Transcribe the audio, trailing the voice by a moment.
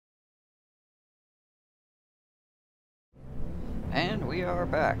And we are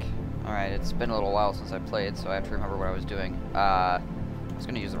back. Alright, it's been a little while since I played, so I have to remember what I was doing. I was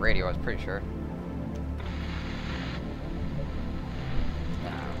going to use the radio, I was pretty sure.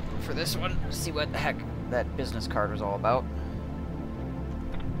 For this one, see what the heck that business card was all about.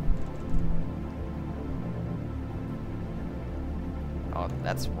 Oh,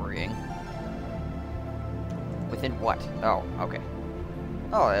 that's worrying. Within what? Oh, okay.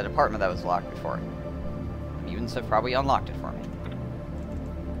 Oh, that apartment that was locked before. Mutants have probably unlocked it for me.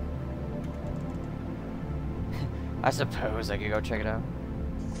 I suppose I could go check it out.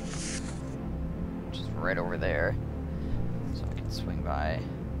 Which is right over there. So I can swing by.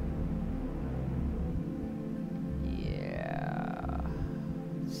 Yeah.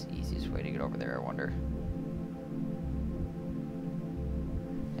 It's the easiest way to get over there, I wonder.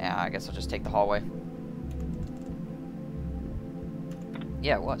 Yeah, I guess I'll just take the hallway.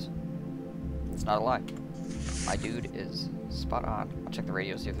 Yeah, it was. It's not a lie. My dude is spot on. I'll check the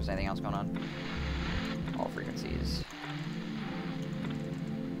radio, see if there's anything else going on. All frequencies.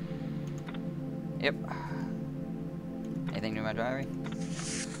 Yep. Anything new in my diary?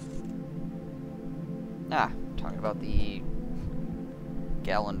 Ah, talking about the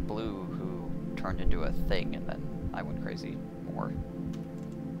gal in blue who turned into a thing and then I went crazy more.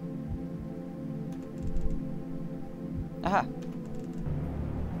 Aha!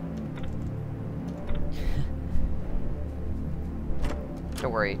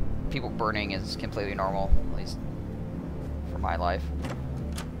 Don't worry, people burning is completely normal, at least for my life.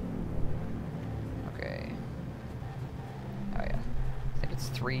 Okay. Oh yeah. I think it's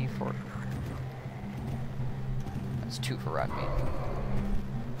 3 for... That's 2 for rotten meat.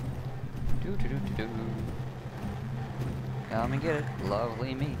 Do-do-do-do-do. Come and get it,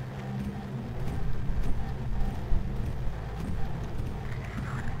 lovely meat.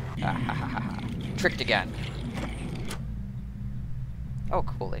 Ah, ha, ha, ha. Tricked again. Oh,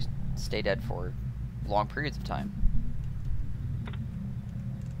 cool. They stay dead for long periods of time.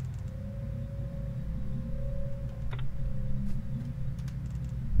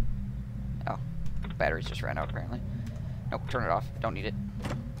 Oh, batteries just ran out apparently. Nope, turn it off. Don't need it.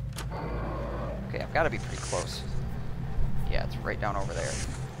 Okay, I've got to be pretty close. Yeah, it's right down over there.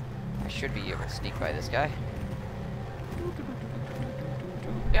 I should be able to sneak by this guy.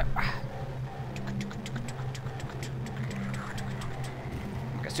 Yep.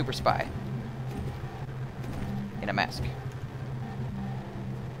 Like a super spy. In a mask.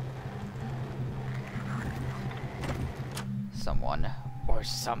 Someone or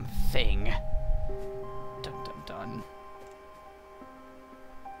something. Dun dun dun.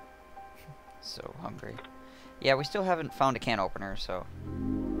 So hungry. Yeah, we still haven't found a can opener, so...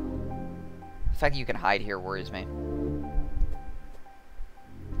 The fact that you can hide here worries me.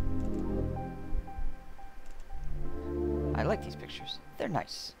 I like these pictures. They're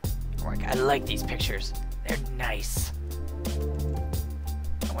nice. I like these pictures. They're nice.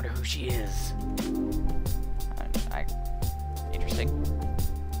 I wonder who she is. Interesting.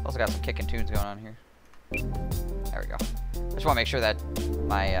 Also got some kicking tunes going on here. There we go. I just want to make sure that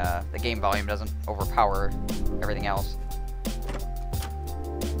my the game volume doesn't overpower everything else.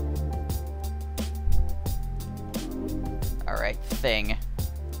 Alright, thing.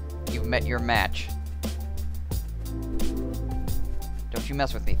 You've met your match. Don't you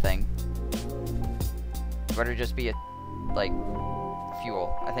mess with me, thing. You better just be a, like,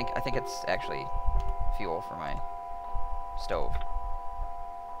 fuel. I think it's actually fuel for my stove.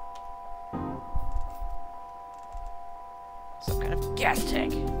 Some kind of gas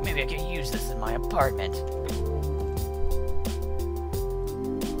tank. Maybe I can use this in my apartment.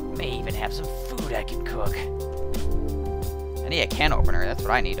 May even have some food I can cook. I need a can opener. That's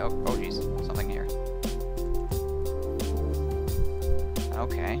what I need. Oh geez, something here.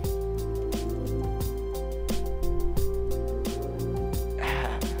 Okay.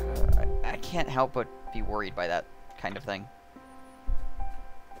 I can't help but be worried by that kind of thing.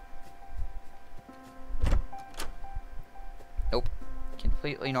 Nope.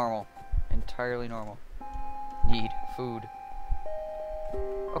 Completely normal. Entirely normal. Need food.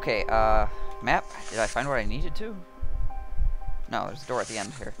 Okay, map? Did I find what I needed to? No, there's a door at the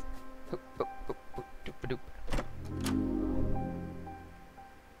end here. Boop, boop, boop, boop, doop, doop.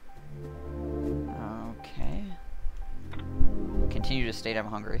 Okay. Continue to state I'm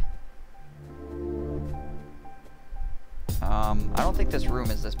hungry. I don't think this room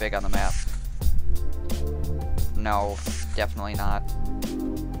is this big on the map. No, definitely not.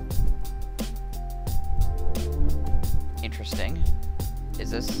 Interesting.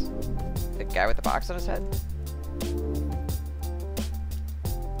 Is this the guy with the box on his head?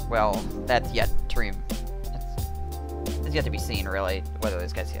 Well, that's yet to It's yet to be seen, really, whether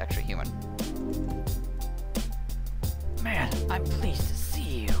this guy's actually human. Man, I'm pleased to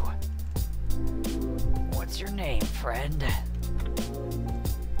see you. What's your name, friend?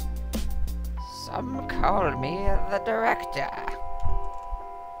 Some call me the director.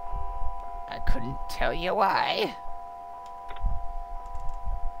 I couldn't tell you why.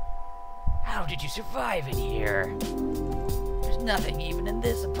 How did you survive in here? There's nothing even in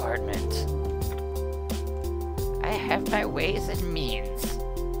this apartment. I have my ways and means.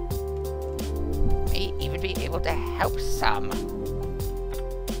 May even be able to help some.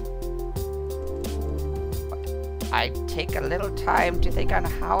 But I take a little time to think on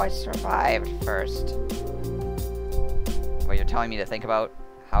how I survived first. Well, you're telling me to think about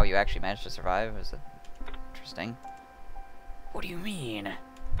how you actually managed to survive? Is it interesting? What do you mean?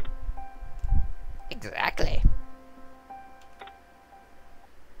 Exactly.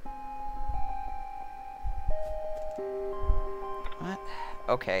 What?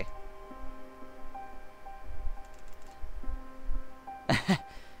 Okay.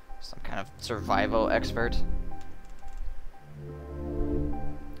 Some kind of survival expert.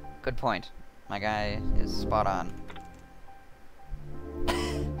 Good point. My guy is spot on.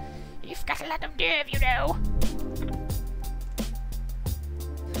 You've got a lot of nerve, you know.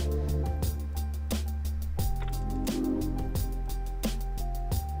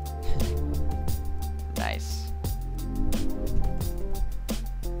 Nice.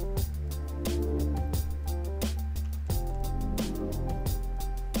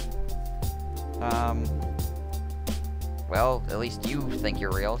 Well, at least you think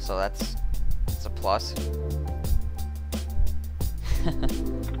you're real, so that's a plus.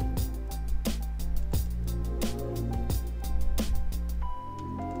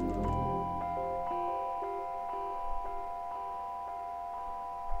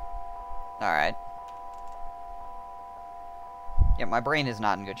 Alright. Yeah, my brain is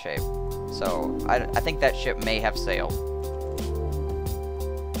not in good shape. So, I think that ship may have sailed.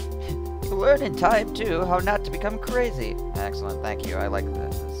 You learn in time, too, how not to become crazy. Excellent, thank you. I like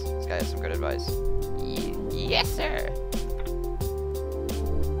this. This guy has some good advice. Yes, sir.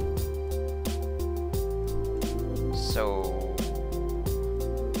 So...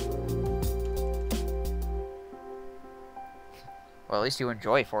 well, at least you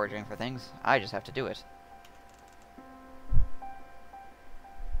enjoy foraging for things. I just have to do it.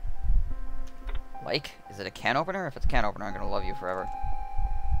 Like? Is it a can opener? If it's a can opener, I'm gonna love you forever.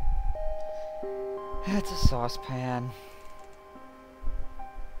 It's a saucepan.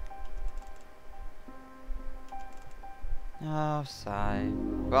 Oh, sigh.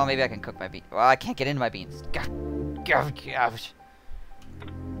 Well, maybe I can cook my beans. Well, I can't get into my beans. Gosh.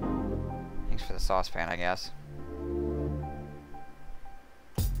 Thanks for the saucepan, I guess.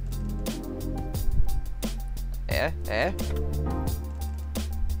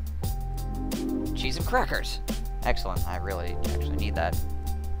 Cheese and crackers. Excellent. I really actually need that.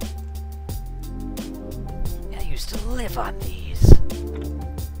 I used to live on these.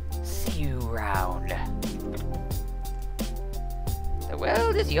 See you round. The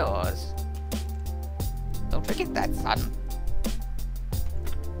world is yours. Don't forget that, son.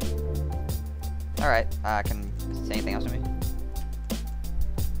 Alright, can you say anything else to me?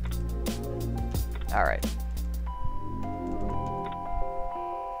 Alright.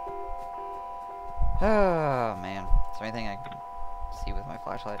 Oh, man. Is there anything I can see with my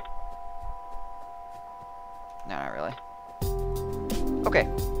flashlight? No, not really. Okay,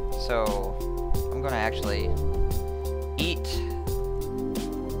 so I'm gonna actually eat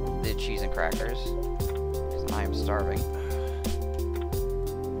the cheese and crackers, because I am starving.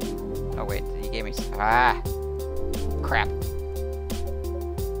 Oh, wait, he gave me some... ah! Crap.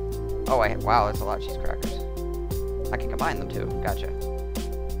 Oh, wow, that's a lot of cheese crackers. I can combine them, too. Gotcha.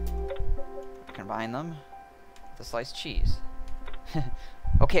 Combine them with the sliced cheese.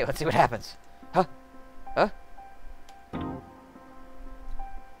 Okay, let's see what happens. Huh? Huh?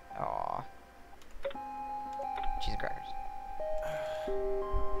 Aww. Cheese and crackers.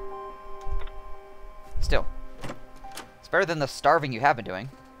 Still. It's better than the starving you have been doing.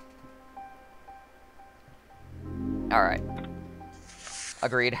 Alright.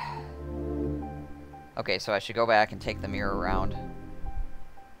 Agreed. Okay, so I should go back and take the mirror around.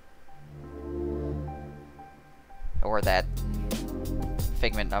 Or that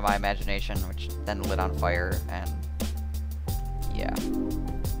figment of my imagination, which then lit on fire, and yeah.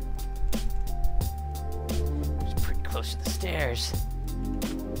 It's pretty close to the stairs.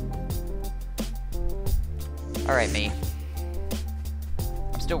 Alright, me.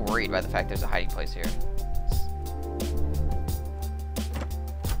 I'm still worried by the fact there's a hiding place here.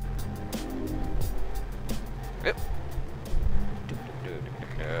 Oop.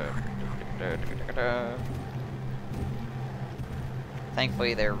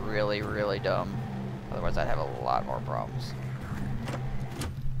 Thankfully, they're really, really dumb. Otherwise, I'd have a lot more problems.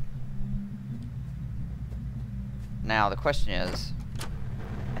 Now, the question is,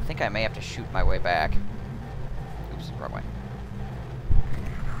 I think I may have to shoot my way back. Oops, wrong way.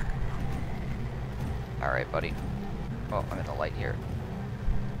 Alright, buddy. Oh, I'm in the light here.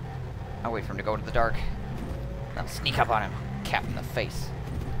 I'll wait for him to go into the dark. I'll sneak up on him. Cap in the face.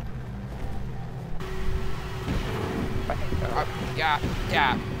 Yeah.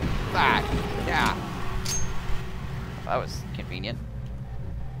 That was convenient.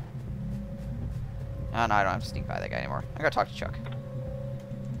 Oh, no, I don't have to sneak by that guy anymore. I gotta talk to Chuck.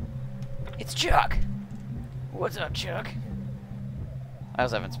 It's Chuck! What's up, Chuck? I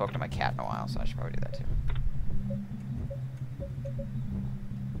also haven't spoken to my cat in a while, so I should probably do that too.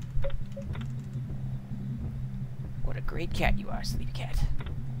 What a great cat you are, Sleepy Cat.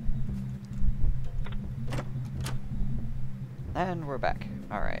 And we're back.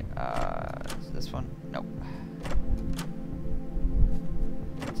 Alright, is this one? Nope.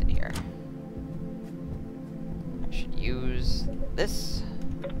 What's in here? I should use this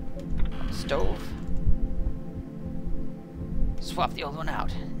stove. Swap the old one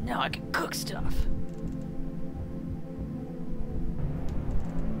out. Now I can cook stuff.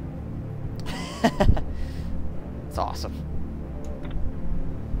 It's awesome.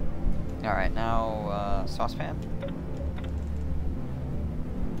 Alright, now, saucepan.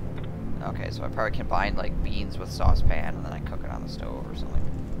 Okay, so I probably combine, like, beans with saucepan, and then I cook it on the stove or something.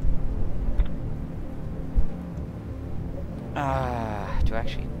 Do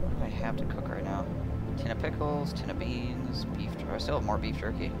I have to cook right now? Tin of pickles, tin of beans, beef jerky. I still have more beef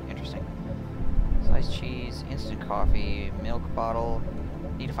jerky. Interesting. Sliced cheese, instant coffee, milk bottle.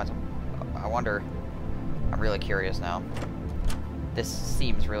 Need to find some... I wonder... I'm really curious now. This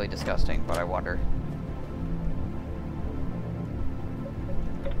seems really disgusting, but I wonder.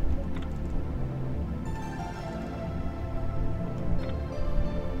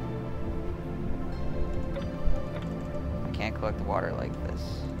 I can't collect the water like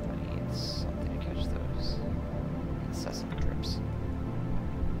this. I need something to catch those incessant drips.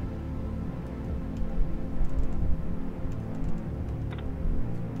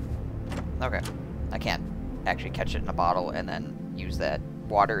 Okay. I can't actually catch it in a bottle and then use that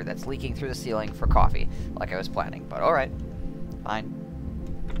water that's leaking through the ceiling for coffee, like I was planning. But alright. Fine.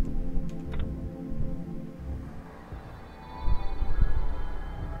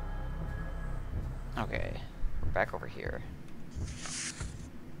 Okay. We're back over here.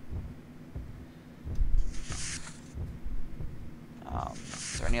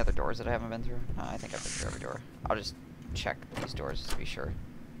 Is there any other doors that I haven't been through? No, I think I've been through every door. I'll just check these doors to be sure.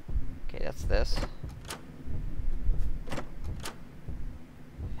 Okay, that's this.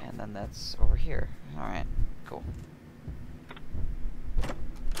 And then that's over here. Alright, cool.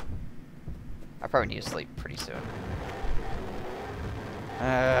 I probably need to sleep pretty soon.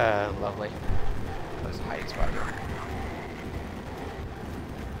 Lovely. There's a hiding spot here.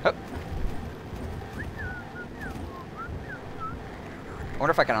 Oh. I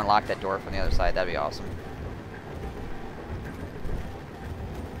wonder if I can unlock that door from the other side. That'd be awesome.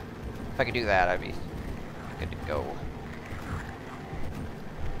 If I could do that, I'd be good to go.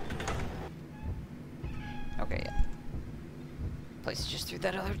 Okay, yeah. Place is just through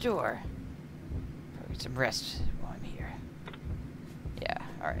that other door. Probably get some rest while I'm here. Yeah,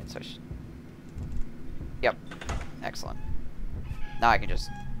 alright, so yep. Excellent. Now I can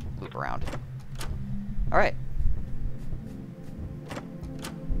just loop around. Alright.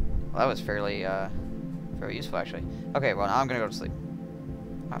 Well, that was fairly useful, actually. Okay, well, now I'm gonna go to sleep.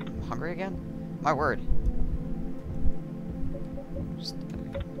 I'm hungry again? My word. Just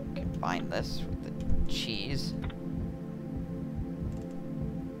combine this with the cheese.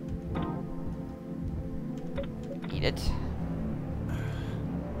 Eat it.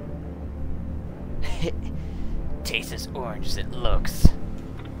 Tastes as orange as it looks.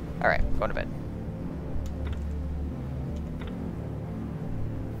 Alright, going to bed.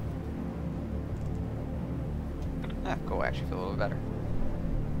 Ah, cool, I actually feel a little bit better.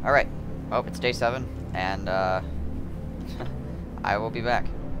 Alright, well, it's day 7, and I will be back.